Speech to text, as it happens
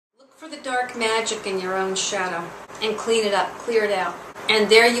for the dark magic in your own shadow and clean it up, clear it out. And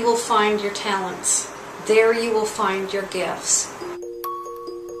there you will find your talents. There you will find your gifts.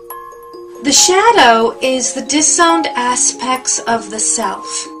 The shadow is the disowned aspects of the self.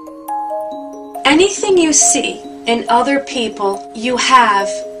 Anything you see in other people, you have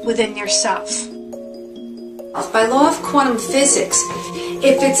within yourself. By law of quantum physics,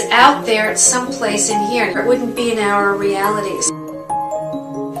 if it's out there, it's someplace in here. It wouldn't be in our realities.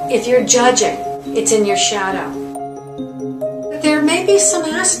 If you're judging, it's in your shadow. But there may be some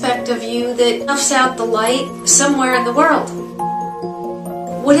aspect of you that snuffs out the light somewhere in the world.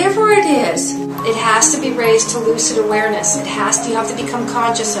 Whatever it is, it has to be raised to lucid awareness. You have to become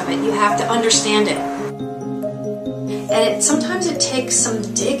conscious of it. You have to understand it. And sometimes it takes some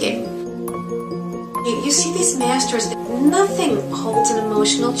digging. You see these masters, nothing holds an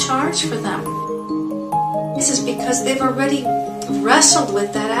emotional charge for them. This is because they've already wrestled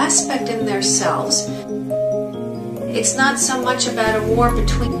with that aspect in themselves. It's not so much about a war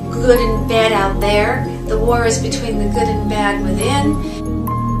between good and bad out there. The war is between the good and bad within.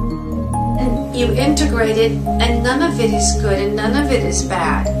 And you integrate it, and none of it is good and none of it is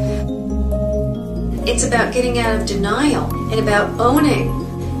bad. It's about getting out of denial and about owning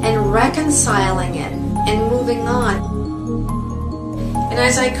and reconciling it and moving on. And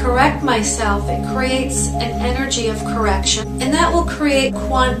as I correct myself, it creates an energy of correction, and that will create a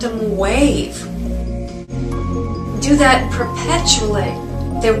quantum wave. Do that perpetually.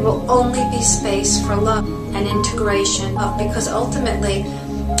 There will only be space for love and integration, because ultimately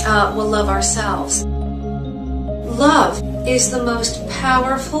we'll love ourselves. Love is the most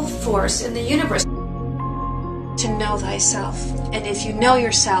powerful force in the universe. To know thyself, and if you know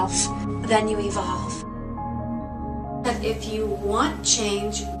yourself, then you evolve. And if you want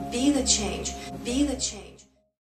change, be the change. Be the change.